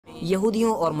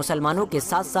यहूदियों और मुसलमानों के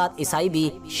साथ साथ ईसाई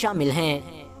भी शामिल हैं।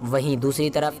 वहीं दूसरी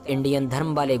तरफ इंडियन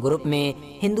धर्म वाले ग्रुप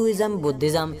में हिंदुइज्म,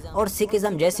 बुद्धिज्म और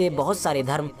सिखिज्म जैसे बहुत सारे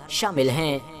धर्म शामिल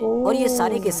हैं। और ये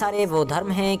सारे के सारे वो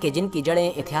धर्म हैं कि जिनकी जड़ें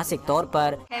ऐतिहासिक तौर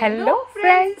पर। हेलो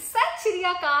फ्रेंड्स, सत श्री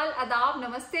अकाल, आदाब,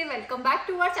 नमस्ते, welcome back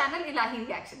to our channel Ilahi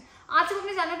reaction. आज हम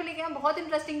अपने चैनल पे लेके आए बहुत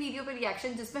इंटरेस्टिंग वीडियो पे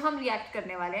रिएक्शन, जिसमें हम रिएक्ट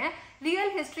करने वाले हैं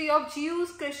real history of Jews,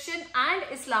 Christian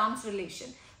and Islam's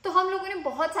relation. तो हम लोगों ने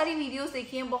बहुत सारी वीडियोस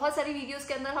देखी हैं। बहुत सारी वीडियोस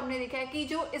के अंदर हमने देखा है कि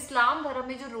जो इस्लाम धर्म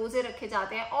में जो रोजे रखे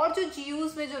जाते हैं और जो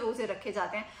ज्यूज में जो रोजे रखे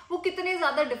जाते हैं वो कितने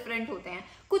ज्यादा डिफरेंट होते हैं।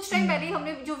 कुछ टाइम पहले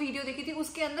हमने जो वीडियो देखी थी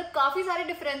उसके अंदर काफी सारे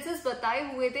डिफरेंसेस बताए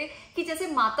हुए थे कि जैसे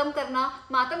मातम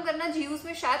करना ज्यूज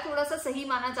में शायद थोड़ा सा सही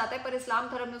माना जाता है, पर इस्लाम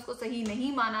धर्म में उसको सही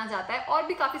नहीं माना जाता है। और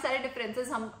भी काफी सारे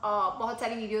डिफरेंसेस हम बहुत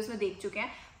सारी वीडियोस में देख चुके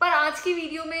हैं। पर आज की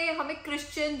वीडियो में हमें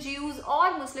क्रिश्चियन, ज्यूज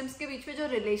और मुस्लिम्स के बीच में जो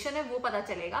रिलेशन है वो पता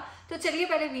चलेगा। तो चलिए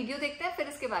पहले वीडियो देखते हैं, फिर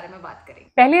इसके बारे में बात करेंगे।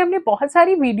 पहले हमने बहुत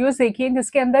सारी वीडियोस देखी हैं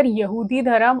जिसके अंदर यहूदी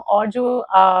धर्म और जो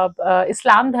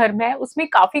इस्लाम धर्म है उसमें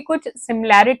काफी कुछ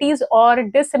सिमिलैरिटीज और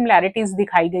डिससिमिलैरिटीज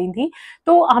दिखाई गई थी।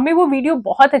 तो हमें वो वीडियो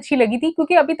बहुत अच्छी लगी थी,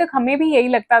 क्योंकि अभी तक हमें भी यही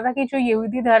लगता था कि जो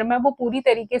यहूदी धर्म है वो पूरी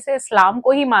तरीके से इस्लाम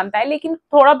को ही मानता है, लेकिन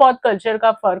थोड़ा बहुत कल्चर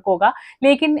का फर्क होगा।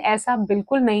 लेकिन ऐसा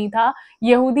बिल्कुल नहीं था।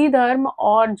 यहूदी धर्म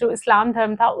और जो इस्लाम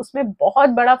धर्म था उसमें बहुत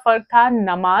बड़ा फर्क था।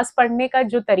 नमाज पढ़ने का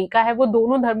जो तरीका है वो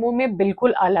दोनों धर्मों में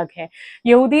बिल्कुल अलग है।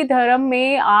 यहूदी धर्म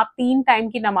में आप 3 टाइम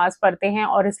की नमाज पढ़ते हैं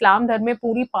और इस्लाम धर्म में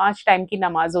पूरी 5 टाइम की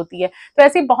नमाज होती है। तो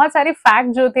ऐसे बहुत सारे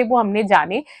फैक्ट जो थे वो हमने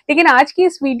जाने। लेकिन आज की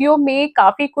इस वीडियो में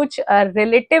काफी कुछ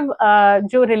रिलेटिव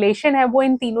जो रिलेशन है वो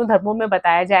इन तीनों धर्मों में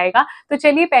बताया जाएगा। तो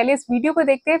चलिए पहले इस वीडियो को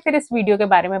देखते हैं, फिर इस वीडियो के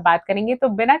बारे में बात करेंगे। तो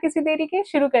बिना किसी देरी के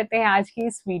शुरू करते हैं आज की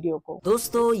इस वीडियो को।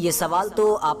 दोस्तों, ये सवाल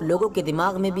तो आप लोगों के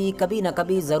दिमाग में भी कभी न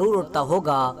कभी जरूर उठता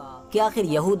होगा कि आखिर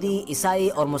यहूदी, ईसाई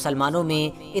और मुसलमानों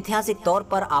में ऐतिहासिक तौर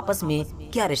पर आपस में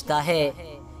क्या रिश्ता है।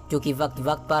 क्योंकि वक्त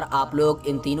वक्त पर आप लोग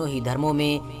इन तीनों ही धर्मों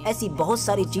में ऐसी बहुत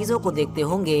सारी चीजों को देखते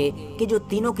होंगे कि जो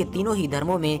तीनों के तीनों ही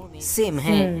धर्मों में सेम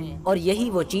हैं। और यही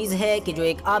वो चीज है कि जो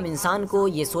एक आम इंसान को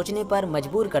ये सोचने पर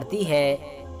मजबूर करती है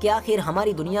कि आखिर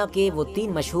हमारी दुनिया के वो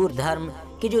 3 मशहूर धर्म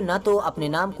कि जो न तो अपने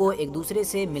नाम को एक दूसरे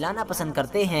से मिलाना पसंद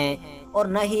करते हैं और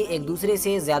न ही एक दूसरे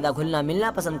से ज्यादा घुलना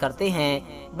मिलना पसंद करते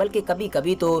हैं, बल्कि कभी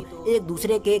कभी तो एक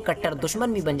दूसरे के कट्टर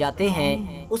दुश्मन भी बन जाते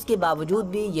हैं, उसके बावजूद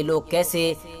भी ये लोग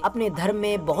कैसे अपने धर्म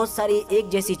में बहुत सारी एक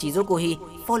जैसी चीजों को ही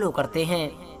फॉलो करते हैं।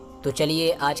 तो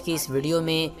चलिए आज की इस वीडियो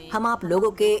में हम आप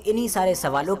लोगों के इन्हीं सारे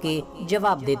सवालों के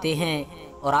जवाब देते हैं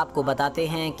और आपको बताते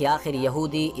हैं कि आखिर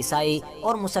यहूदी, ईसाई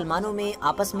और मुसलमानों में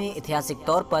आपस में ऐतिहासिक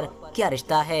तौर पर क्या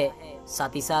रिश्ता है।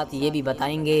 साथ ही साथ ये भी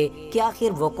बताएंगे कि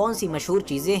आखिर वो कौन सी मशहूर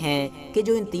चीजें हैं कि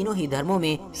जो इन तीनों ही धर्मों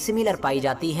में सिमिलर पाई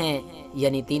जाती हैं,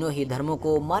 यानी तीनों ही धर्मों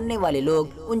को मानने वाले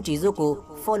लोग उन चीजों को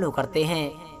फॉलो करते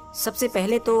हैं। सबसे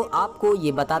पहले तो आपको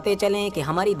ये बताते चलें कि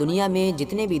हमारी दुनिया में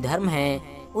जितने भी धर्म हैं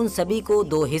उन सभी को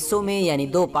 2 हिस्सों में यानी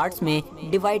 2 पार्ट्स में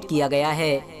डिवाइड किया गया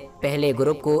है। पहले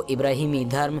ग्रुप को इब्राहिमी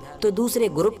धर्म तो दूसरे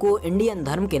ग्रुप को इंडियन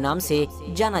धर्म के नाम से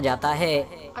जाना जाता है।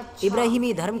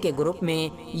 इब्राहिमी धर्म के ग्रुप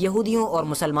में यहूदियों और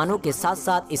मुसलमानों के साथ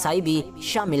साथ ईसाई भी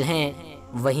शामिल हैं।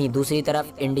 वहीं दूसरी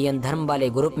तरफ इंडियन धर्म वाले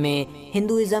ग्रुप में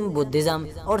हिंदुइज्म, बुद्धिज्म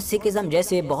और सिखिज्म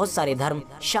जैसे बहुत सारे धर्म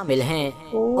शामिल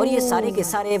हैं। और ये सारे के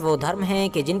सारे वो धर्म हैं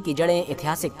कि जिनकी जड़ें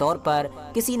ऐतिहासिक तौर पर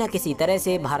किसी न किसी तरह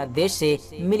से भारत देश से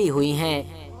मिली हुई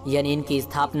हैं, यानी इनकी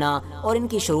स्थापना और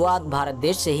इनकी शुरुआत भारत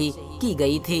देश से ही की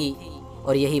गई थी।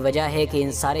 और यही वजह है कि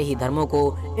इन सारे ही धर्मों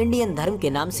को इंडियन धर्म के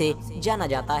नाम से जाना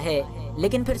जाता है।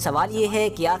 लेकिन फिर सवाल ये है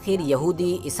कि आखिर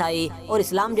यहूदी, ईसाई और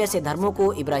इस्लाम जैसे धर्मों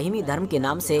को इब्राहिमी धर्म के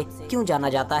नाम से क्यों जाना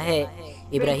जाता है।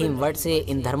 इब्राहिम वर्ड से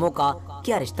इन धर्मों का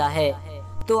क्या रिश्ता है।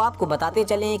 तो आपको बताते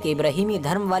चलें कि इब्राहिमी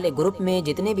धर्म वाले ग्रुप में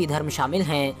जितने भी धर्म शामिल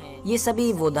हैं ये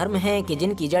सभी वो धर्म हैं कि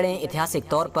जिनकी जड़ें ऐतिहासिक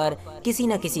तौर पर किसी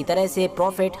न किसी तरह से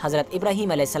प्रॉफिट हजरत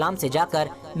इब्राहिम अलैहिस्सलाम से जाकर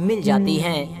मिल जाती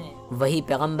हैं। वही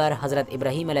पैगंबर हजरत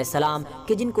इब्राहिम अलैहिस्सलाम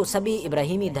कि जिनको सभी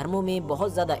इब्राहिमी धर्मों में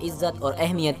बहुत ज्यादा इज्जत और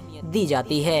अहमियत दी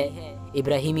जाती है।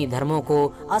 इब्राहिमी धर्मों को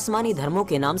आसमानी धर्मों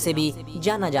के नाम से भी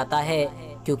जाना जाता है,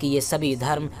 क्योंकि ये सभी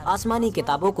धर्म आसमानी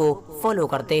किताबों को फॉलो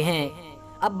करते हैं।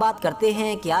 अब बात करते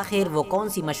हैं कि आखिर वो कौन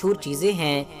सी मशहूर चीजें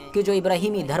हैं कि जो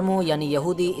इब्राहिमी धर्मों यानी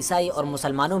यहूदी, ईसाई और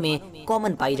मुसलमानों में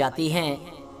कॉमन पाई जाती हैं।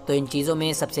 तो इन चीजों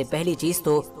में सबसे पहली चीज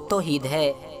तो तौहीद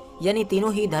है, यानी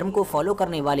तीनों ही धर्म को फॉलो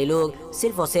करने वाले लोग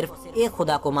सिर्फ और सिर्फ एक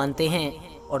खुदा को मानते हैं।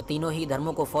 और तीनों ही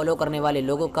धर्मों को फॉलो करने वाले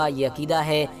लोगों का ये अकीदा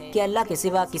है कि अल्लाह के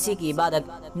सिवा किसी की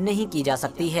इबादत नहीं की जा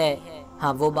सकती है।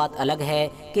 हाँ, वो बात अलग है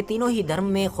कि तीनों ही धर्म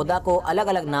में खुदा को अलग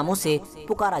अलग नामों से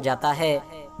पुकारा जाता है।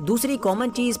 दूसरी कॉमन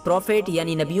चीज प्रॉफिट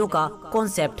यानी नबियों का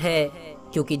कॉन्सेप्ट है।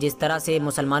 क्योंकि जिस तरह से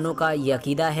मुसलमानों का ये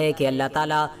अकीदा है कि अल्लाह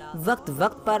ताला वक्त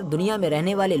वक्त पर दुनिया में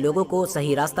रहने वाले लोगों को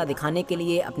सही रास्ता दिखाने के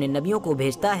लिए अपने नबियों को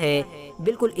भेजता है,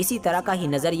 बिल्कुल इसी तरह का ही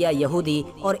नज़रिया यहूदी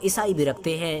और ईसाई भी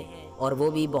रखते हैं, और वो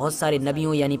भी बहुत सारे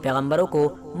नबियों यानी पैगंबरों को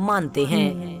मानते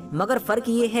हैं। मगर फ़र्क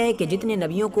ये है कि जितने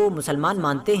नबियों को मुसलमान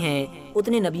मानते हैं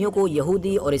उतने नबियों को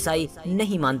यहूदी और ईसाई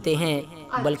नहीं मानते हैं,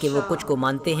 बल्कि वो कुछ को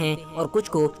मानते हैं और कुछ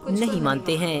को नहीं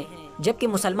मानते हैं। जबकि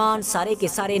मुसलमान सारे के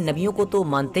सारे नबियों को तो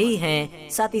मानते ही हैं,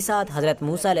 साथ ही साथ हज़रत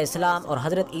मूसा अलैहिस्सलाम और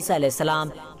हज़रत ईसा अलैहिस्सलाम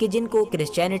कि जिनको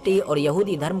क्रिश्चियनिटी और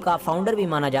यहूदी धर्म का फाउंडर भी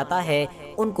माना जाता है,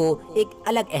 उनको एक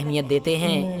अलग अहमियत देते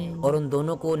हैं और उन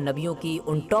दोनों को नबियों की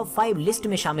उन टॉप 5 लिस्ट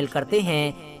में शामिल करते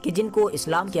हैं कि जिनको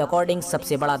इस्लाम के अकॉर्डिंग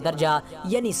सबसे बड़ा दर्जा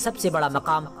यानी सबसे बड़ा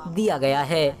मकाम दिया गया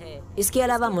है। इसके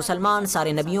अलावा मुसलमान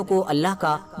सारे नबियों को अल्लाह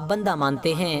का बंदा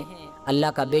मानते हैं,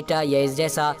 अल्लाह का बेटा या इस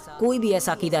जैसा कोई भी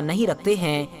ऐसा अकीदा नहीं रखते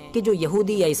हैं कि जो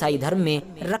यहूदी या ईसाई धर्म में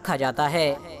रखा जाता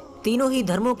है। तीनों ही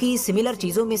धर्मों की सिमिलर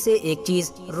चीज़ों में से एक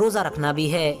चीज़ रोज़ा रखना भी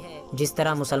है। जिस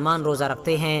तरह मुसलमान रोज़ा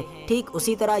रखते हैं, ठीक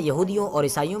उसी तरह यहूदियों और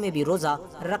ईसाइयों में भी रोज़ा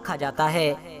रखा जाता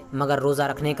है, मगर रोज़ा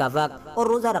रखने का वक्त और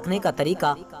रोज़ा रखने का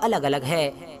तरीका अलग अलग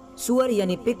है। सुअर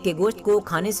यानी पिग के गोश्त को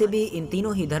खाने से भी इन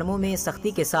तीनों ही धर्मों में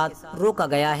सख्ती के साथ रोका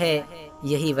गया है।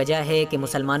 यही वजह है कि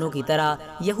मुसलमानों की तरह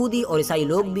यहूदी और ईसाई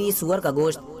लोग भी सुअर का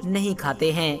गोश्त नहीं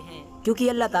खाते हैं, क्योंकि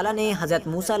अल्लाह ताला ने हज़रत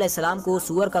मूसा अलैहिस्सलाम को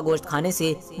सुअर का गोश्त खाने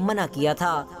से मना किया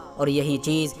था, और यही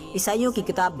चीज़ ईसाइयों की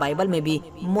किताब बाइबल में भी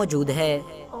मौजूद है।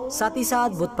 साथ ही साथ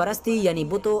बुत परस्ती यानी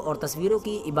बुतों और तस्वीरों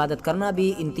की इबादत करना भी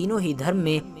इन तीनों ही धर्म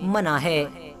में मना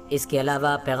है। इसके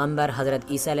अलावा पैगंबर हज़रत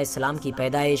ईसा अलैहिस्सलाम की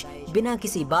पैदाइश बिना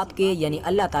किसी बाप के यानी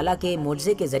अल्लाह ताला के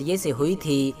मुजज़े के ज़रिए से हुई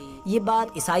थी। ये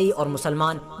बात ईसाई और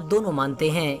मुसलमान दोनों मानते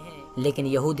हैं, लेकिन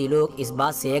यहूदी लोग इस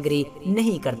बात से एग्री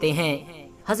नहीं करते हैं।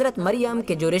 हज़रत मरियम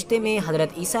के जो रिश्ते में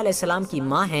हज़रत ईसा अलैहिस्सलाम की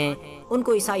माँ हैं,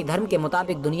 उनको ईसाई धर्म के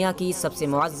मुताबिक दुनिया की सबसे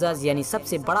मुअज़्ज़ज़ यानी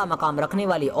सबसे बड़ा मकाम रखने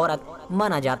वाली औरत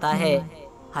माना जाता है।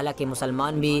 हालांकि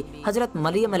मुसलमान भी हज़रत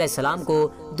मरियम अलैहिस्सलाम को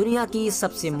दुनिया की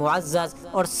सबसे मुअज़्ज़ज़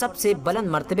और सबसे बुलंद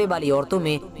मर्तबे वाली औरतों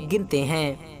में गिनते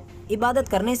हैं। इबादत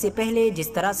करने से पहले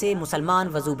जिस तरह से मुसलमान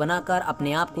वज़ू बनाकर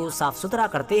अपने आप को साफ़ सुथरा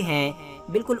करते हैं,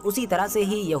 बिल्कुल उसी तरह से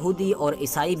ही यहूदी और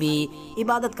ईसाई भी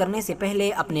इबादत करने से पहले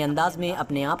अपने अंदाज में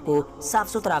अपने आप को साफ़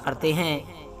सुथरा करते हैं।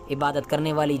 इबादत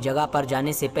करने वाली जगह पर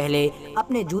जाने से पहले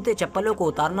अपने जूते चप्पलों को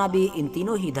उतारना भी इन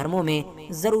तीनों ही धर्मों में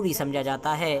ज़रूरी समझा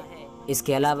जाता है।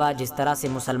 इसके अलावा जिस तरह से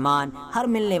मुसलमान हर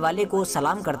मिलने वाले को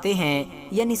सलाम करते हैं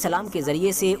यानी सलाम के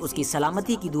ज़रिए से उसकी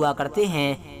सलामती की दुआ करते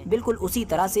हैं, बिल्कुल उसी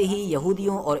तरह से ही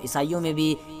यहूदियों और ईसाइयों में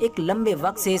भी एक लंबे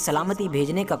वक्त से सलामती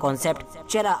भेजने का कॉन्सेप्ट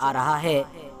चला आ रहा है।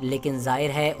 लेकिन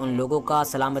जाहिर है उन लोगों का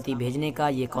सलामती भेजने का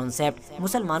ये कॉन्सेप्ट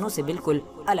मुसलमानों से बिल्कुल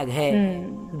अलग है।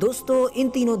 दोस्तों, इन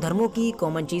तीनों धर्मों की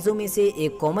कॉमन चीज़ों में से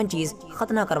एक कॉमन चीज़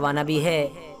खतना करवाना भी है,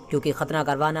 क्योंकि खतना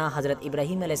करवाना हज़रत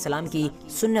इब्राहीम अलैहिस्सलाम की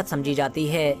सुन्नत समझी जाती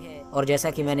है। और जैसा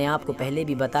कि मैंने आपको पहले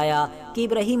भी बताया कि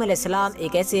इब्राहीम अलैहिस्सलाम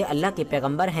एक ऐसे अल्लाह के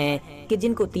पैगंबर हैं कि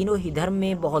जिनको तीनों ही धर्म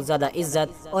में बहुत ज़्यादा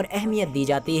इज्जत और अहमियत दी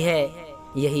जाती है।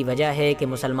 यही वजह है कि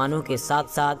मुसलमानों के साथ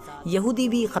साथ यहूदी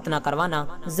भी खतना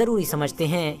करवाना ज़रूरी समझते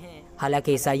हैं।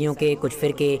 हालांकि ईसाइयों के कुछ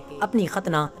फ़िरके अपनी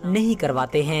खतना नहीं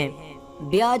करवाते हैं।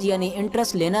 ब्याज यानी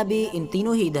इंटरेस्ट लेना भी इन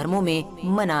तीनों ही धर्मों में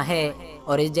मना है,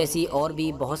 और इस जैसी और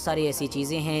भी बहुत सारी ऐसी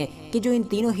चीज़ें हैं कि जो इन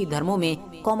तीनों ही धर्मों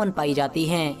में कॉमन पाई जाती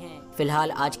हैं।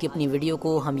 फिलहाल आज की अपनी वीडियो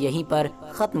को हम यहीं पर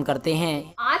ख़त्म करते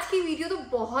हैं। आज की वीडियो तो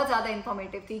बहुत ज्यादा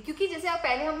इन्फॉर्मेटिव थी, क्योंकि जैसे आप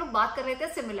पहले हम लोग बात कर रहे थे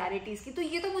सिमिलैरिटीज की, तो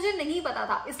ये तो मुझे नहीं पता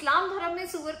था। इस्लाम धर्म में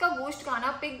सुअर का गोश्त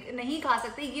खाना, पिग नहीं खा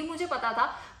सकते, ये मुझे पता था,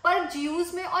 पर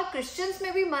ज्यूज में और क्रिश्चियंस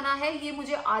में भी मना है, ये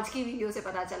मुझे आज की वीडियो से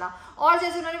पता चला। और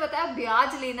जैसे उन्होंने बताया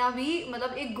ब्याज लेना भी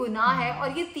मतलब एक गुनाह है,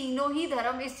 और ये तीनों ही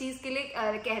धर्म इस चीज के लिए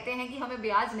कहते हैं कि हमें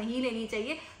ब्याज नहीं लेनी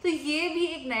चाहिए। तो ये भी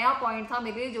एक नया पॉइंट था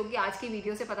मेरे लिए, जो कि आज की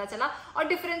वीडियो से पता चला। और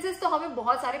डिफरेंसेस तो हमें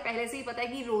बहुत सारे पहले से ही पता है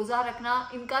कि रोजा रखना,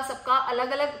 इनका सबका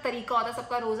अलग अलग तरीका होता है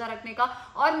सबका रोजा रखने का।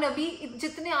 और नबी,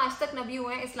 जितने आज तक नबी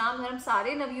हुए हैं, इस्लाम धर्म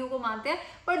सारे नबियों को मानते हैं,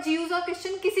 पर ज्यूज और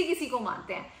क्रिश्चियन किसी किसी को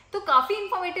मानते हैं। तो काफी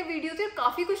इंफॉर्मेटिव वीडियो थी और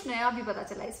काफी कुछ नया भी पता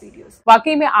चला इस वीडियो से।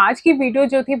 वाकई में आज की वीडियो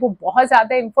जो थी वो बहुत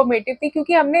ज्यादा इंफॉर्मेटिव थी,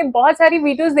 क्योंकि हमने बहुत सारी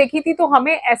वीडियोस देखी थी तो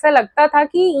हमें ऐसा लगता था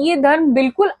कि ये धर्म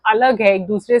बिल्कुल अलग है एक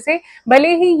दूसरे से।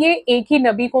 भले ही ये एक ही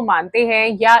नबी को मानते हैं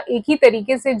या एक ही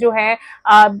तरीके से जो है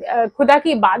खुदा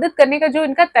की इबादत करने का जो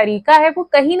इनका तरीका है वो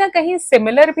कहीं ना कहीं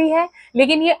सिमिलर भी है,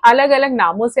 लेकिन ये अलग अलग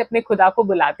नामों से अपने खुदा को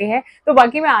बुलाते हैं। तो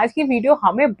बाकी में आज की वीडियो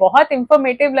हमें बहुत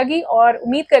इंफॉर्मेटिव लगी और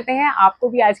उम्मीद करते हैं आपको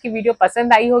भी आज की वीडियो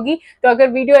पसंद आई होगी। तो अगर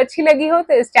वीडियो अच्छी लगी हो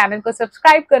तो इस चैनल को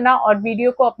सब्सक्राइब करना और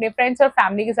वीडियो को अपने फ्रेंड्स और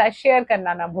फैमिली के साथ शेयर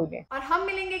करना ना भूलें। और हम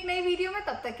मिलेंगे एक नई वीडियो में,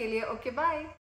 तब तक के लिए ओके बाय।